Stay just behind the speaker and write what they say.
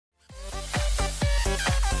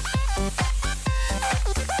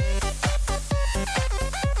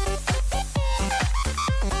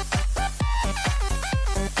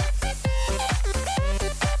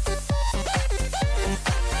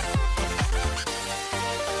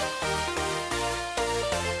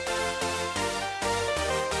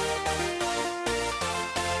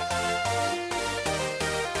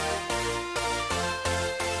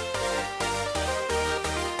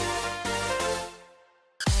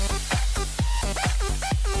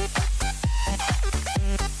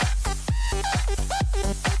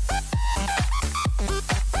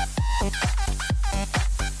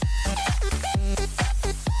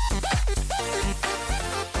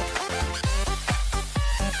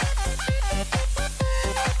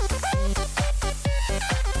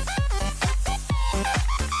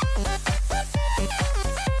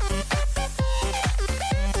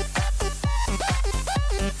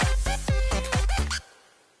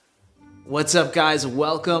What's up, guys?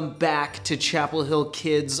 Welcome back to Chapelhill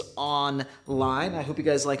Kids Online. I hope you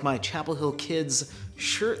guys like my Chapelhill Kids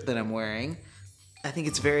shirt that I'm wearing. I think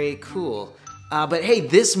it's very cool. But hey,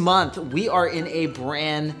 this month we are in a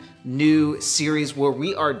brand new series where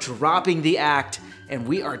we are dropping the act and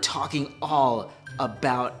we are talking all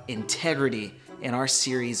about integrity in our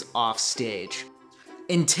series Off Stage.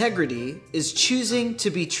 Integrity is choosing to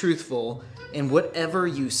be truthful in whatever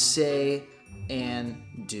you say and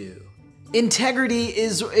do. Integrity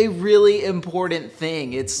is a really important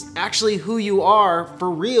thing. It's actually who you are for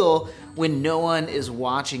real when no one is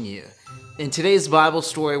watching you. In today's Bible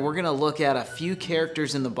story, we're gonna look at a few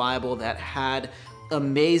characters in the Bible that had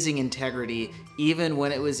amazing integrity even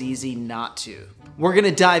when it was easy not to. We're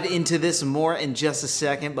gonna dive into this more in just a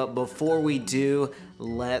second, but before we do,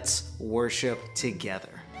 let's worship together.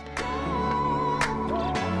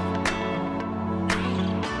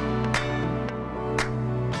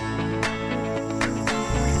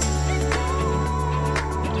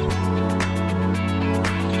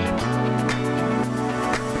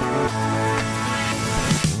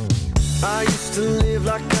 I used to live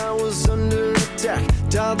like I was under attack,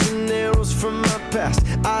 dodging arrows from my past.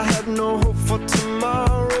 I had no hope for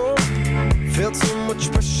tomorrow. Felt so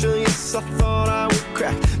much pressure, yes, I thought I would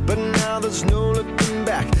crack. But now there's no looking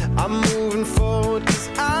back. I'm moving forward, cause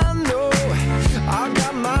I know I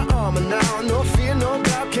got my armor now. No fear, no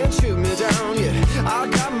doubt, can't shoot me down, yeah. I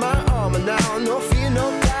got my armor now. No fear,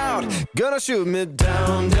 no doubt, gonna shoot me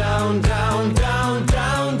down, down, down, down,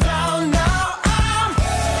 down, down, now.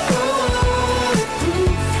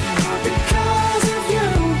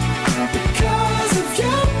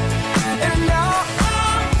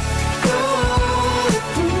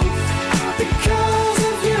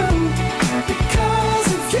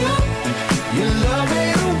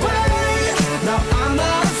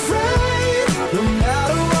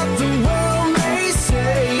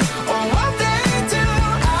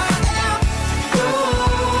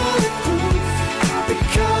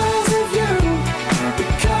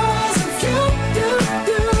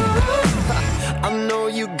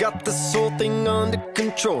 This whole thing under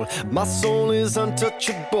control. My soul is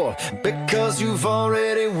untouchable because you've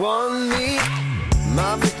already won me.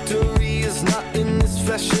 My victory is not in this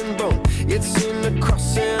flesh and bone. It's in the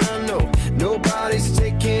cross, and I know nobody's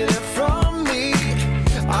taking it from me.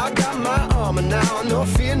 I got my armor now, no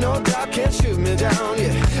fear, no doubt, can't shoot me down,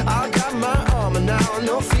 yeah. I got my armor now,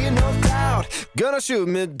 no fear, no doubt, gonna shoot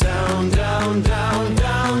me down, down, down,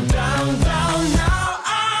 down, down, down, now.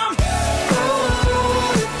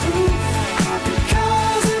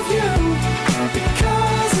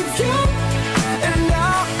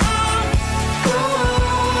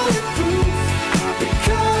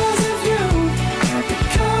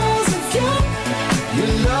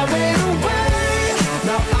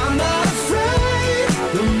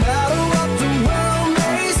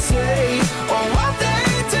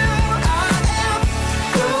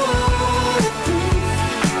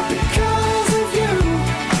 Because of you.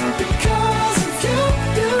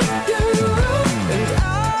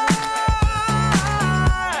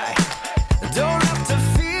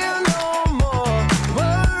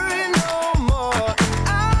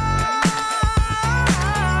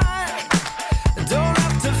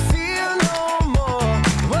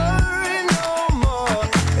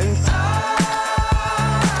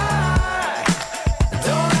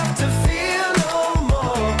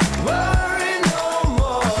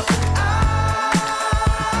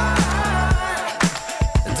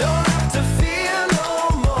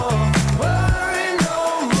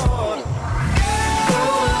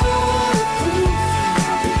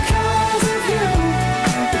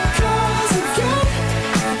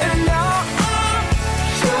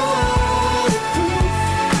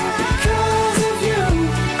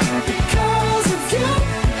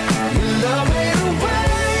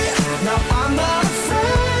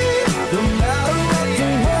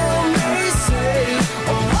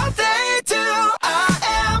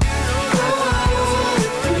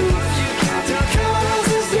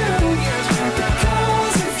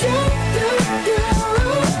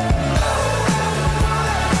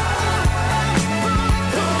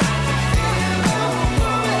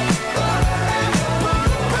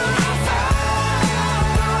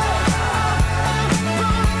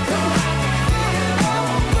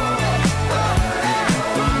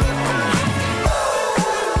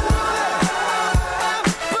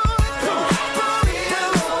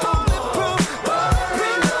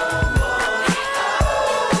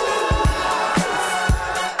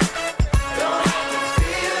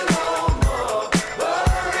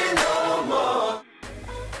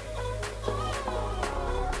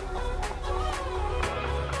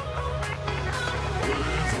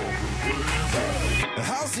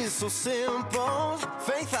 so simple,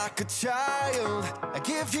 faith like a child. I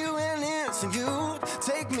give you an inch and you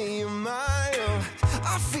take me a mile.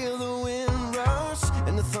 I feel the wind rush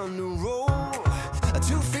and the thunder roll.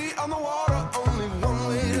 2 feet on the water, only one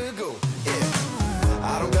way to go. Yeah,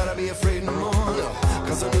 I don't gotta be afraid no more, no,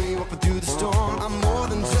 'cause I know you up through the storm. I'm more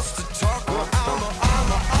than just a talker. I'm a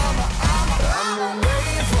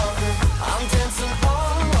wave walker. I'm dancing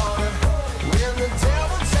on water. When the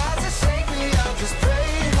devil tries to shake me, I'll just pray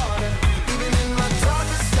harder. Even in my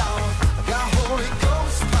darkest hour, I got Holy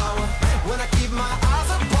Ghost power. When I keep my eyes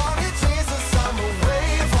upon you, Jesus, I'm a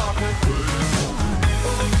wave walker.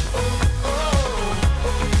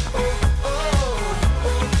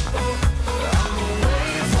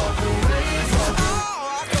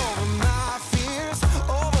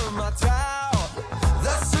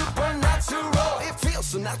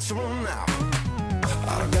 Natural now.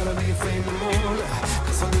 I don't gotta be afraid no more,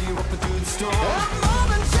 'cause I know you're up through the storm. I'm more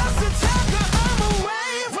than just a talker, I'm a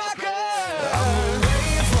wave walker. I'm a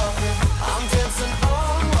wave walker. I'm dancing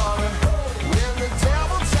on water. When the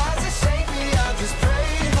devil tries to shake me, I just pray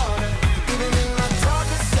harder. Even in my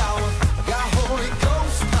darkest hour, I got Holy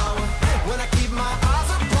Ghost power. When I keep my eyes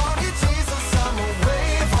upon you, Jesus, I'm a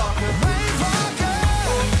wave walker. Wave walker.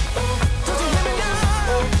 Don't you hear me now?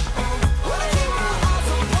 When I keep my eyes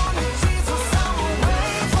upon you, Jesus, I'm a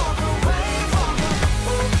wave walker, wave walker.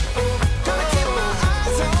 Gonna keep my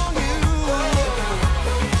eyes on you.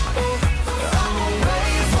 I'm a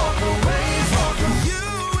wave walker, wave walker. You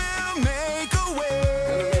will make a way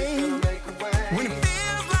when it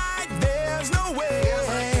feels like there's no way.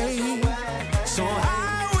 So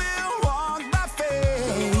I will walk by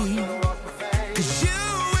faith, 'cause you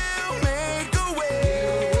will make a way.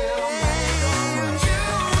 You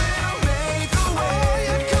will make a way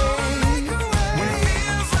when it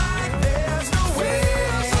feels like there's no way.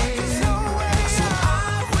 So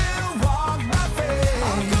I will walk by faith.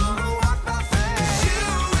 I'm gonna walk by faith, 'cause you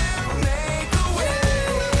will make a way.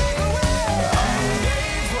 I'm a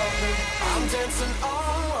wave walker. I'm dancing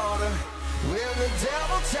on water. When the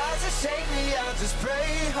devil tries to shake me, I just pray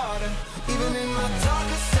harder. Even in my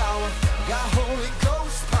darkest hour, got Holy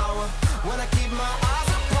Ghost power. When I keep my eyes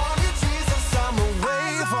upon you, Jesus, I'm a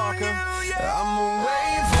wave walker. I'm a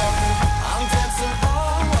wave walker. I'm dancing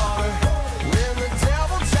on water. When the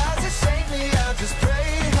devil tries to shake me, I just pray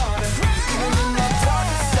harder. Even in my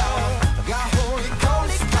darkest hour, got Holy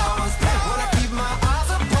Ghost power. When I keep my eyes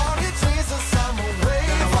upon you, Jesus, I'm a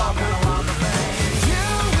wave walker. You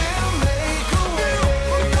will make a way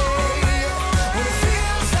when it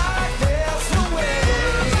feels like there's no way.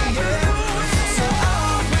 So I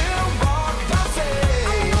will walk by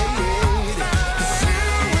faith, 'cause you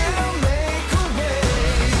will make a way.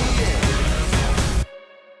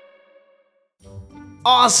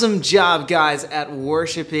 Awesome job, guys, at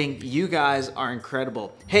worshiping. You guys are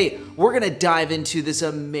incredible. Hey, we're gonna dive into this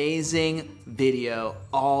amazing video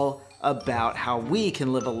all about how we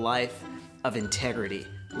can live a life of integrity.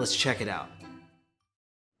 Let's check it out.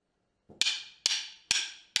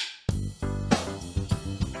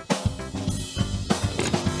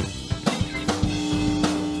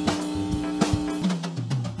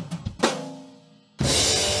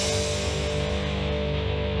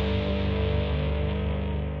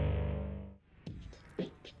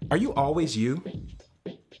 Are you always you?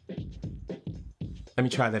 Let me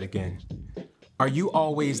try that again. Are you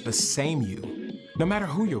always the same you, no matter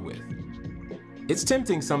who you're with? It's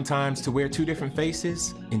tempting sometimes to wear 2 different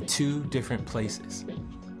faces in 2 different places.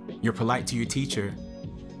 You're polite to your teacher,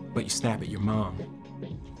 but you snap at your mom.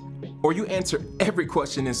 Or you answer every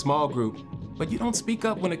question in small group, but you don't speak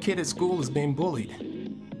up when a kid at school is being bullied.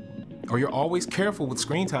 Or you're always careful with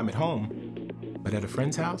screen time at home, but at a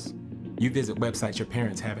friend's house, you visit websites your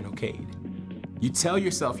parents haven't okayed. You tell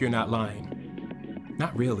yourself you're not lying.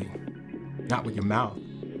 Not really. Not with your mouth.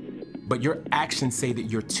 But your actions say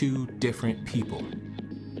that you're 2 different people.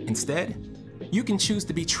 Instead, you can choose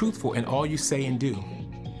to be truthful in all you say and do.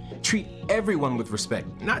 Treat everyone with respect,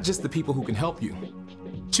 not just the people who can help you.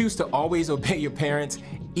 Choose to always obey your parents,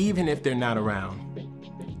 even if they're not around.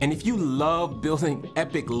 And if you love building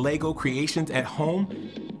epic Lego creations at home,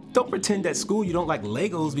 don't pretend at school you don't like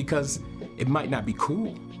Legos because it might not be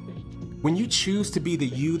cool. When you choose to be the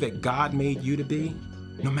you that God made you to be,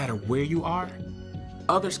 no matter where you are,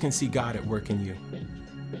 others can see God at work in you.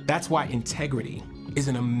 That's why integrity is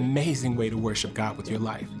an amazing way to worship God with your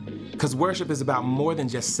life. Because worship is about more than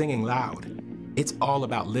just singing loud. It's all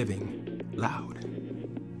about living loud.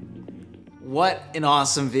 What an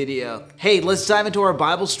awesome video. Hey, let's dive into our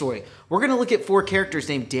Bible story. We're going to look at 4 characters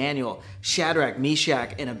named Daniel, Shadrach,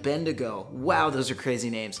 Meshach, and Abednego. Wow, those are crazy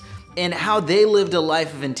names. And how they lived a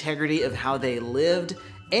life of integrity, of how they lived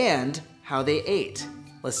and how they ate.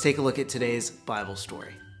 Let's take a look at today's Bible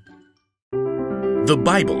story. The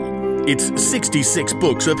Bible. It's 66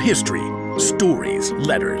 books of history, stories,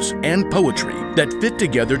 letters, and poetry that fit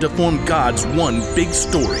together to form God's one big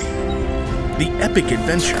story. The epic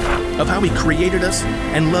adventure of how He created us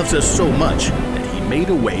and loves us so much that He made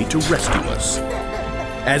a way to rescue us.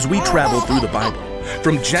 As we travel through the Bible,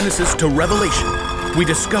 from Genesis to Revelation, we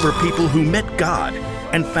discover people who met God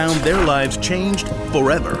and found their lives changed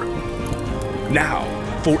forever. Now,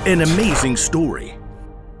 for an amazing story,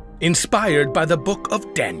 inspired by the book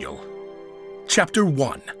of Daniel. Chapter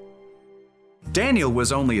 1. Daniel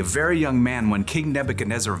was only a very young man when King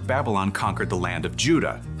Nebuchadnezzar of Babylon conquered the land of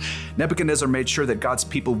Judah. Nebuchadnezzar made sure that God's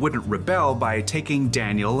people wouldn't rebel by taking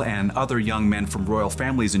Daniel and other young men from royal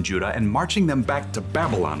families in Judah and marching them back to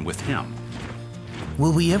Babylon with him.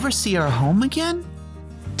 Will we ever see our home again?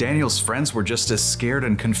 Daniel's friends were just as scared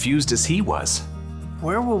and confused as he was.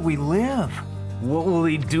 Where will we live? What will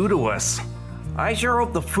he do to us? I sure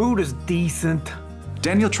hope the food is decent.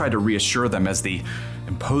 Daniel tried to reassure them as the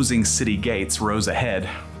imposing city gates rose ahead.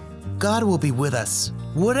 God will be with us,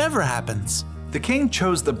 whatever happens. The king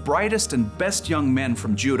chose the brightest and best young men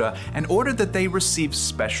from Judah and ordered that they receive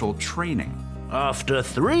special training. After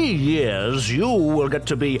 3 years, you will get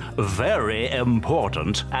to be very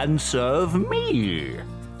important and serve me.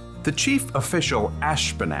 The chief official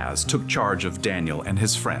Ashpenaz took charge of Daniel and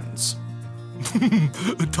his friends.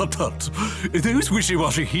 Tut-tut. Those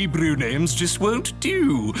wishy-washy Hebrew names just won't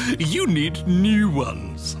do. You need new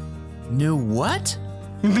ones. New what?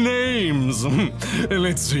 Names.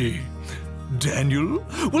 Let's see. Daniel,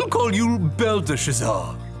 we'll call you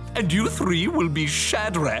Belteshazzar. And you 3 will be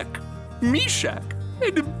Shadrach, Meshach,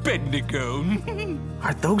 and Abednego.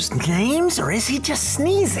 Are those names, or is he just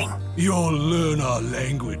sneezing? You'll learn our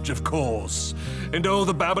language, of course. And all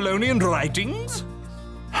the Babylonian writings?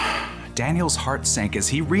 Daniel's heart sank as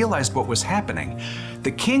he realized what was happening.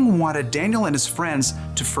 The king wanted Daniel and his friends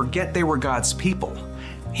to forget they were God's people.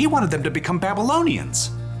 He wanted them to become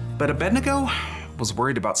Babylonians. But Abednego was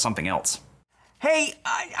worried about something else. Hey,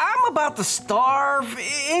 I'm about to starve.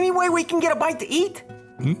 Any way we can get a bite to eat?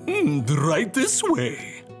 Right this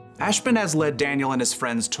way. Ashpenaz led Daniel and his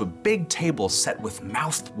friends to a big table set with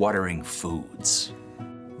mouth-watering foods.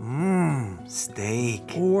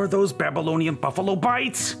 Steak. Or those Babylonian buffalo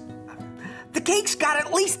bites. The cake's got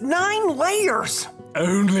at least 9 layers.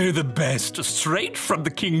 Only the best, straight from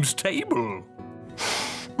the king's table.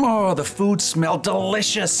 Oh, the food smelled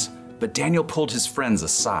delicious. But Daniel pulled his friends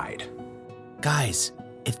aside. Guys,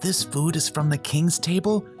 if this food is from the king's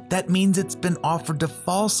table, that means it's been offered to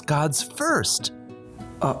false gods first.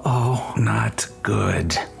 Uh-oh, not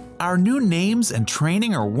good. Our new names and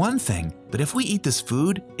training are one thing, but if we eat this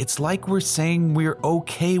food, it's like we're saying we're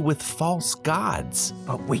okay with false gods.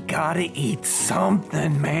 But we gotta eat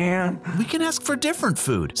something, man. We can ask for different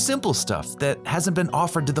food, simple stuff that hasn't been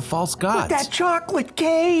offered to the false gods. But that chocolate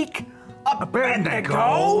cake!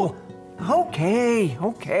 Abednego!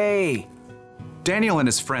 Okay. Daniel and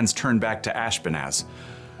his friends turned back to Ashpenaz.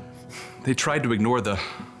 They tried to ignore the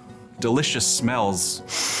delicious smells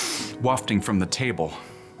wafting from the table.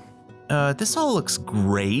 This all looks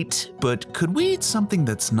great, but could we eat something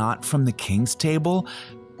that's not from the king's table?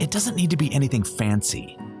 It doesn't need to be anything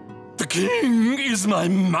fancy. The king is my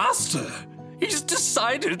master. He's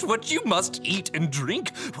decided what you must eat and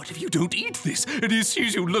drink. What if you don't eat this and he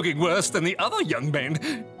sees you looking worse than the other young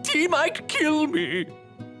men? He might kill me.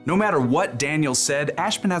 No matter what Daniel said,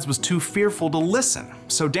 Ashpenaz was too fearful to listen,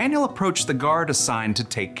 so Daniel approached the guard assigned to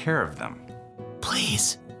take care of them.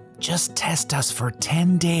 Please, just test us for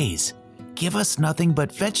 10 days. Give us nothing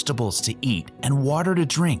but vegetables to eat and water to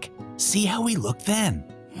drink. See how we look then.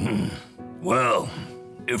 Well,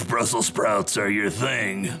 if Brussels sprouts are your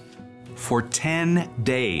thing. For 10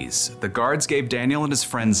 days, the guards gave Daniel and his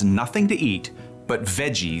friends nothing to eat but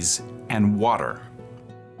veggies and water.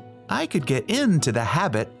 I could get into the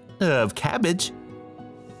habit of cabbage.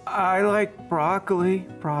 I like broccoli,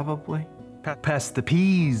 probably. Pass the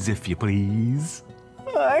peas, if you please.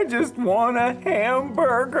 I just want a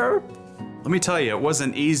hamburger. Let me tell you, it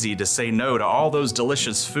wasn't easy to say no to all those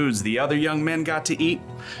delicious foods the other young men got to eat.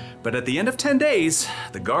 But at the end of 10 days,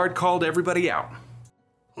 the guard called everybody out.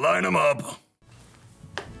 Line them up.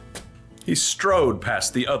 He strode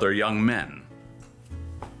past the other young men.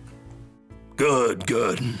 Good.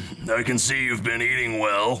 I can see you've been eating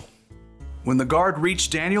well. When the guard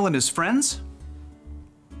reached Daniel and his friends,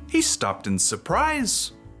 He stopped in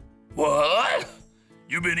surprise. What?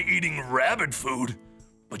 You've been eating rabbit food,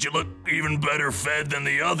 but you look even better fed than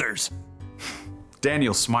the others.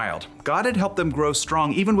 Daniel smiled. God had helped them grow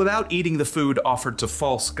strong even without eating the food offered to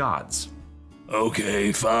false gods.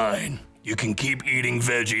 Okay, fine. You can keep eating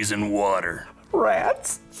veggies and water.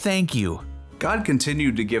 Rats? Thank you. God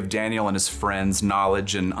continued to give Daniel and his friends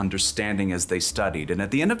knowledge and understanding as they studied, and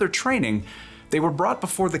at the end of their training, they were brought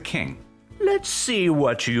before the king. Let's see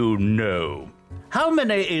what you know. How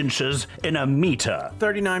many inches in a meter?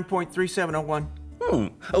 39.3701.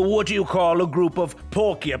 What do you call a group of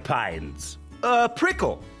porcupines? A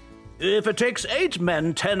prickle. If it takes 8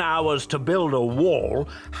 men 10 hours to build a wall,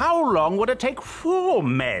 how long would it take 4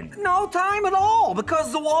 men? No time at all,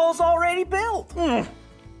 because the wall's already built.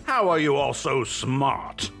 How are you all so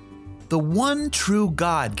smart? The one true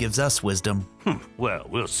God gives us wisdom. Well,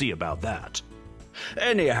 we'll see about that.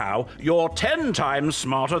 Anyhow, you're 10 times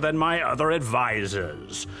smarter than my other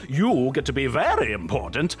advisors. You get to be very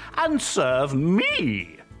important and serve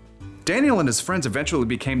me. Daniel and his friends eventually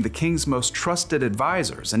became the king's most trusted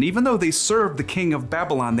advisors, and even though they served the king of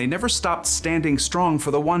Babylon, they never stopped standing strong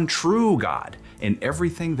for the one true God in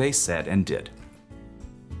everything they said and did.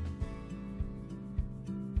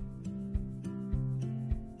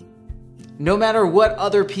 No matter what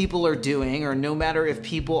other people are doing, or no matter if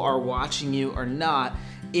people are watching you or not,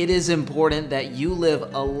 it is important that you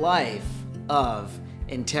live a life of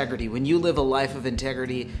integrity. When you live a life of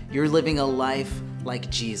integrity, you're living a life like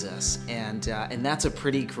Jesus, and that's a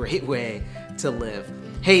pretty great way to live.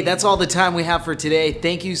 Hey, that's all the time we have for today.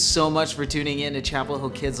 Thank you so much for tuning in to Chapel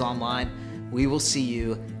Hill Kids Online. We will see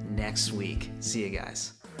you next week. See you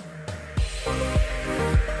guys.